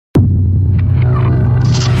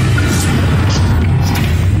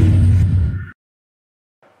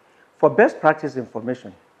For best practice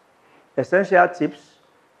information, essential tips,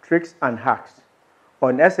 tricks, and hacks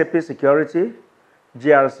on SAP Security,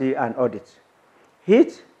 GRC, and Audit,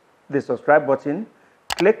 hit the subscribe button,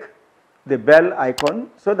 click the bell icon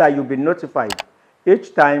so that you'll be notified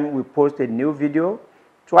each time we post a new video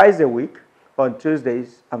twice a week on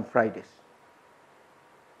Tuesdays and Fridays.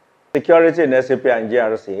 Security in SAP and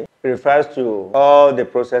GRC refers to all the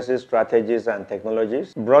processes, strategies, and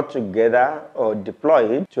technologies brought together or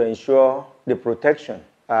deployed to ensure the protection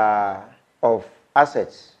of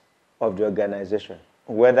assets of the organization,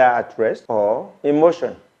 whether at rest or in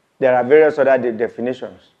motion. There are various other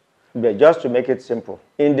definitions, but just to make it simple.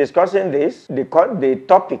 In discussing this, the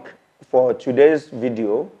topic for today's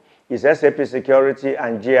video is SAP Security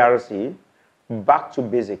and GRC Back to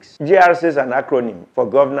Basics. GRC is an acronym for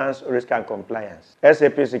Governance, Risk, and Compliance.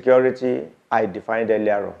 SAP Security, I defined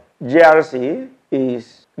earlier on. GRC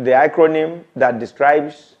is the acronym that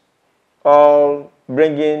describes all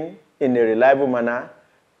bringing in a reliable manner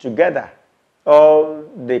together all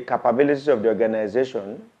the capabilities of the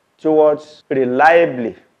organization towards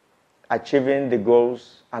reliably achieving the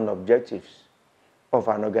goals and objectives of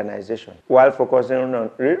an organization while focusing on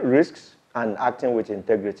risks and acting with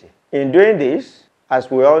integrity. In doing this, as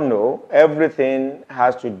we all know, everything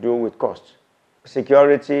has to do with cost.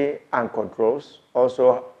 Security and controls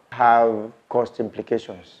also have cost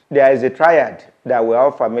implications. There is a triad that we're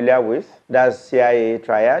all familiar with. That's CIA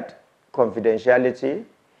triad: confidentiality,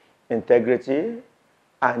 integrity,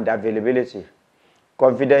 and availability.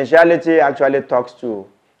 Confidentiality actually talks to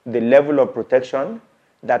the level of protection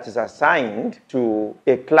that is assigned to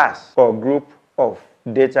a class or group of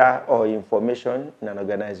data or information in an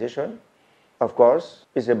organization. Of course,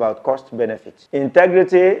 it's about cost benefits.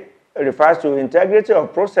 Integrity refers to integrity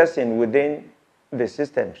of processing within the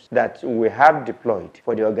systems that we have deployed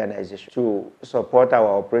for the organization to support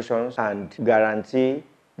our operations and guarantee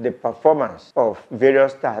the performance of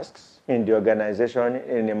various tasks in the organization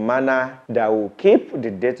in a manner that will keep the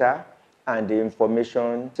data and the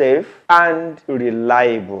information safe and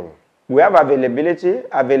reliable. We have availability.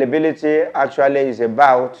 Availability actually is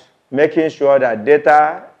about making sure that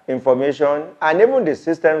data, information, and even the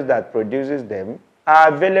systems that produces them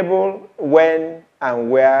are available when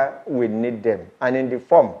and where we need them and in the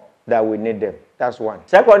form that we need them. That's one.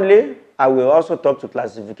 Secondly, I will also talk to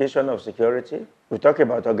classification of security. We talk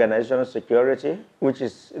about organizational security, which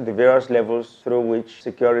is the various levels through which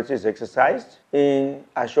security is exercised in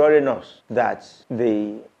assuring us that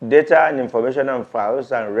the data and information and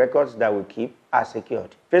files and records that we keep are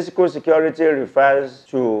secured. Physical security refers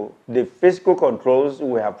to the physical controls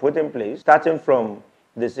we have put in place, starting from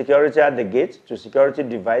the security at the gate to security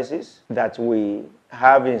devices that we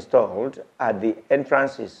have installed at the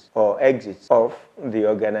entrances or exits of the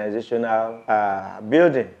organizational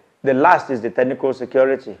building. The last is the technical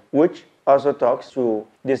security, which also talks to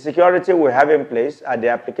the security we have in place at the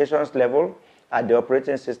applications level, at the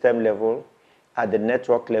operating system level, at the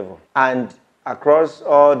network level, and across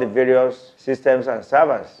all the various systems and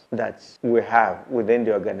servers that we have within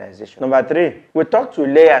the organization. Number three, we talk to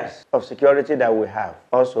layers of security that we have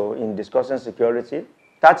also in discussing security,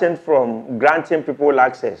 starting from granting people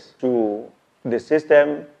access to the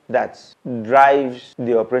system that drives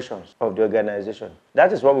the operations of the organization.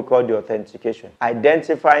 That is what we call the authentication.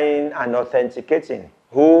 Identifying and authenticating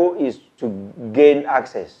who is to gain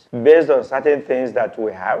access based on certain things that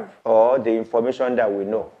we have or the information that we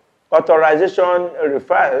know. Authorization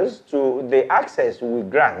refers to the access we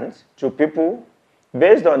grant to people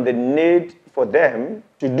based on the need for them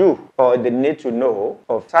to do or the need to know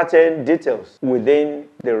of certain details within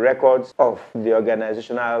the records of the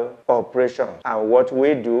organizational operation and what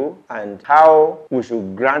we do and how we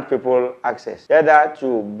should grant people access, either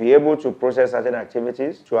to be able to process certain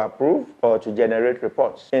activities, to approve, or to generate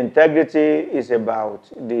reports. Integrity is about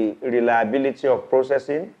the reliability of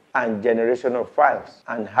processing and generation of files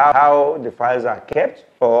and how the files are kept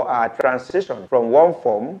or are transitioned from one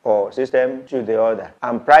form or system to the other.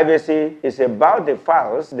 And privacy is about the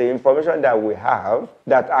files, the information that we have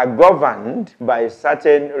that are governed by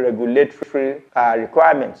certain regulatory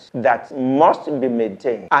requirements that must be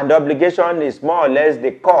maintained. And obligation is more or less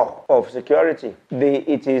the core of security.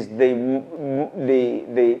 It is the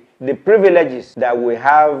privileges that we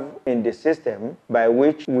have in the system by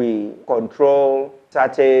which we control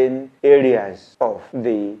certain areas of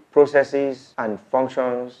the processes and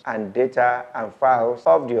functions and data and files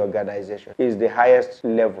of the organization is the highest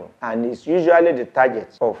level and is usually the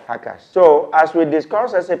target of hackers. So as we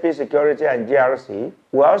discuss SAP Security and GRC,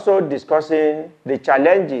 we're also discussing the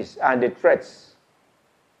challenges and the threats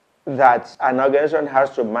that an organization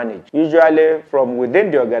has to manage, usually from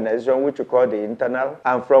within the organization, which we call the internal,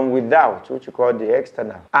 and from without, which we call the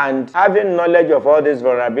external. And having knowledge of all these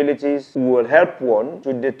vulnerabilities will help one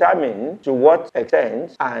to determine to what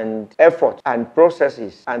extent and effort and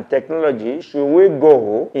processes and technology should we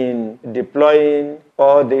go in deploying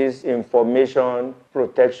all these information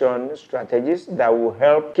protection strategies that will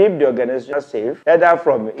help keep the organization safe, either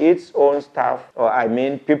from its own staff or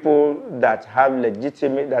people that have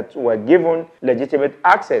that were given legitimate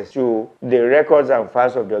access to the records and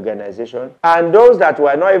files of the organization, and those that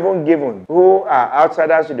were not even given, who are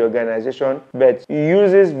outsiders to the organization but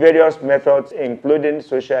uses various methods including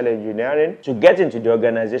social engineering to get into the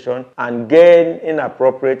organization and gain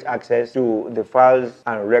inappropriate access to the files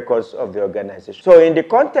and records of the organization. So in the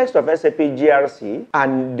context of SAP GRC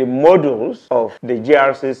and the modules of the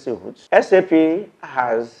GRC suites, SAP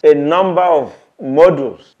has a number of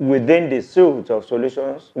modules within the suite of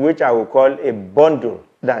solutions, which I will call a bundle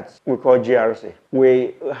that we call GRC.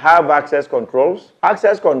 We have access controls.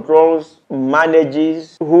 Access controls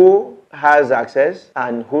manages who has access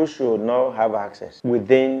and who should not have access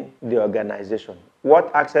within the organization,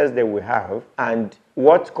 what access they will have, and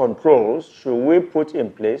what controls should we put in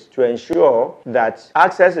place to ensure that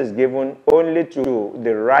access is given only to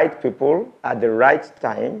the right people at the right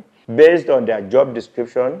time, based on their job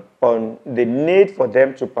description, on the need for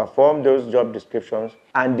them to perform those job descriptions,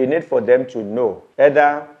 and the need for them to know,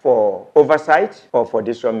 either for oversight or for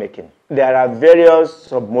decision making. There are various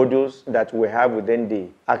submodules that we have within the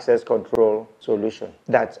access control solution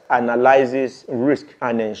that analyzes risk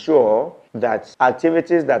and ensure that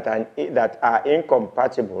activities that are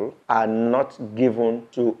incompatible are not given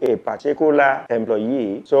to a particular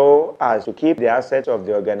employee, so as to keep the assets of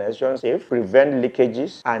the organization safe, prevent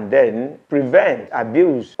leakages, and then prevent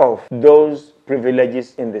abuse of those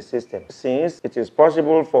privileges in the system. Since it is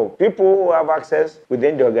possible for people who have access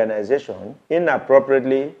within the organization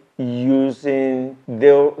inappropriately using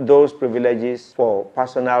those privileges for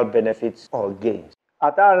personal benefits or gains.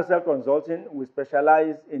 At IRSL Consulting, we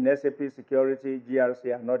specialize in SAP Security,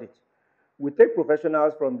 GRC, and Audit. We take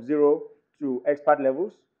professionals from zero to expert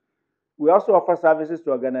levels. We also offer services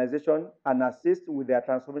to organizations and assist with their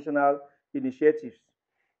transformational initiatives.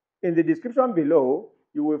 In the description below,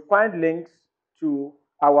 you will find links to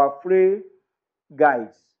our free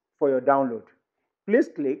guides for your download. Please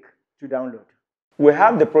click to download. We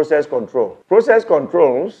have the process control. Process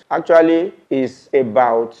controls actually is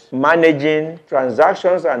about managing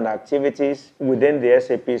transactions and activities within the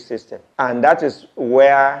SAP system. And that is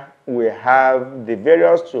where we have the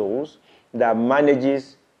various tools that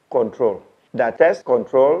manages control, that tests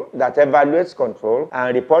control, that evaluates control,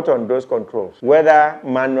 and report on those controls, whether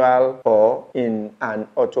manual or in an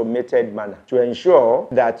automated manner, to ensure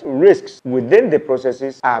that risks within the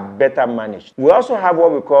processes are better managed. We also have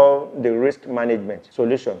what we call the risk management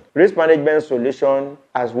solution. Risk management solution,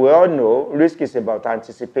 as we all know, risk is about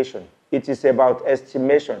anticipation. It is about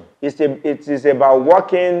estimation. It is about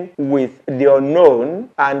working with the unknown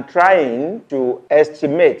and trying to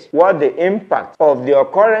estimate what the impact of the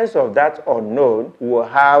occurrence of that unknown will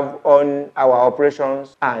have on our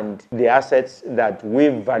operations and the assets that we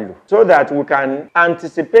value, so that we can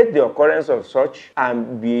anticipate the occurrence of such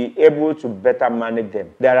and be able to better manage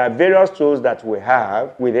them. There are various tools that we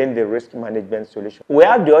have within the risk management solution. We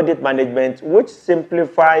have the audit management, which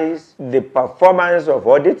simplifies the performance of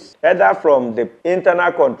audits, either from the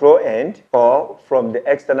internal control end or from the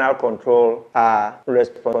external control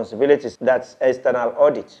responsibilities, that's external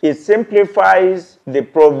audit. It simplifies the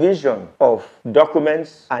provision of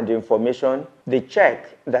documents and information, the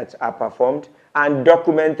check that are performed, and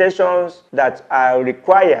documentations that are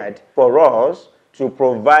required for us to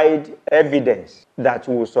provide evidence that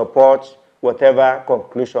will support whatever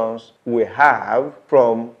conclusions we have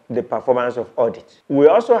from the performance of audit. We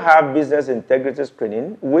also have business integrity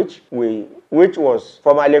screening, which was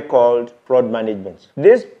formerly called fraud management.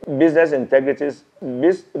 This business integrity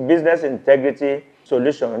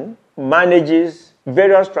solution manages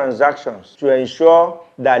various transactions to ensure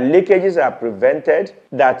that leakages are prevented,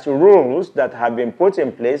 that rules that have been put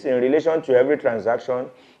in place in relation to every transaction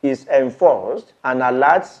is enforced, and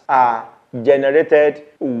alerts are generated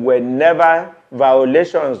whenever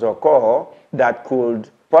violations occur that could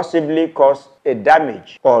possibly cause a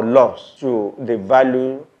damage or loss to the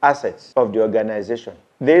value assets of the organization.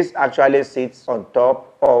 This actually sits on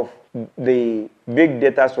top of the big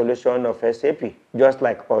data solution of SAP, just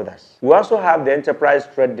like others. We also have the enterprise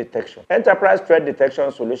threat detection. Enterprise threat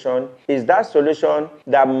detection solution is that solution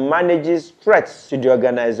that manages threats to the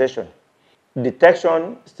organization.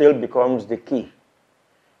 Detection still becomes the key,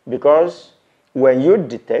 because When you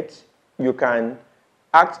detect, you can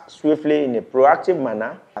act swiftly in a proactive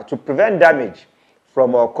manner to prevent damage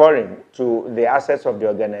from occurring to the assets of the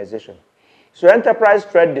organization. So enterprise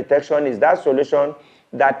threat detection is that solution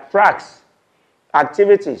that tracks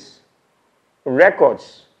activities,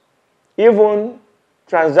 records, even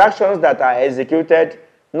transactions that are executed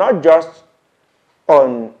not just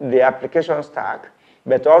on the application stack,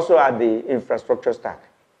 but also at the infrastructure stack.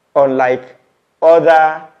 Unlike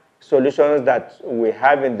other solutions that we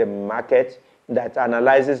have in the market that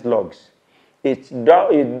analyzes logs,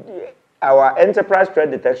 our enterprise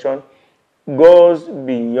threat detection goes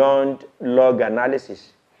beyond log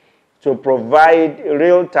analysis to provide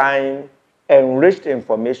real-time enriched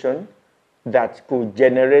information that could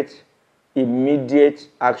generate immediate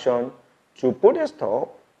action to put a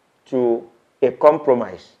stop to a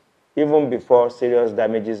compromise even before serious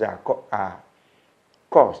damages are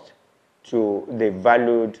caused to the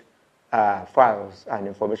valued files and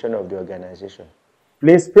information of the organization.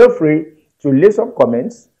 Please feel free to leave some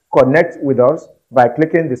comments, connect with us by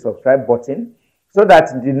clicking the subscribe button so that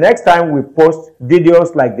the next time we post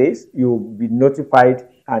videos like this, you'll be notified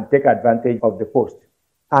and take advantage of the post.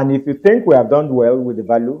 And if you think we have done well with the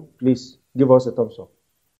value, please give us a thumbs up.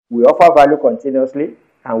 We offer value continuously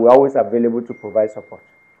and we're always available to provide support.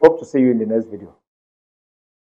 Hope to see you in the next video.